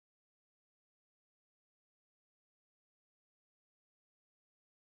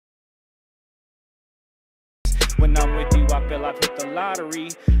When I'm with you, I feel I've hit the lottery.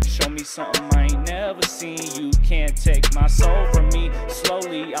 Show me something I ain't never seen. You can't take my soul from me.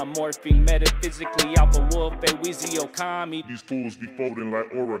 Slowly, I'm morphing metaphysically. Alpha Wolf, Weezy Okami. These fools be folding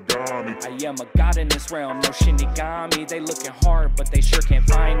like origami. I am a god in this realm, no Shinigami. They looking hard, but they sure can't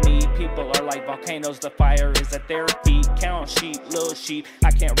find me. People are like volcanoes, the fire is at their feet. Count sheep, little sheep.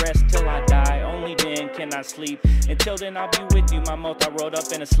 I can't rest till I die, only then can I sleep. Until then I'll be with you, my mouth I rolled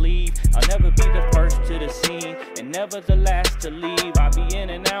up in a sleeve. I'll never be the first to the scene, and never the last to leave. I'll be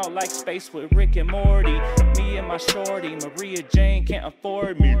in and out like space with Rick and Morty. Me and my shorty, Maria Jane can't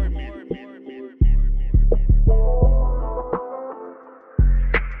afford me.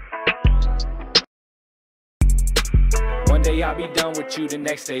 One day I'll be done with you, the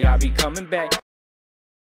next day I'll be coming back.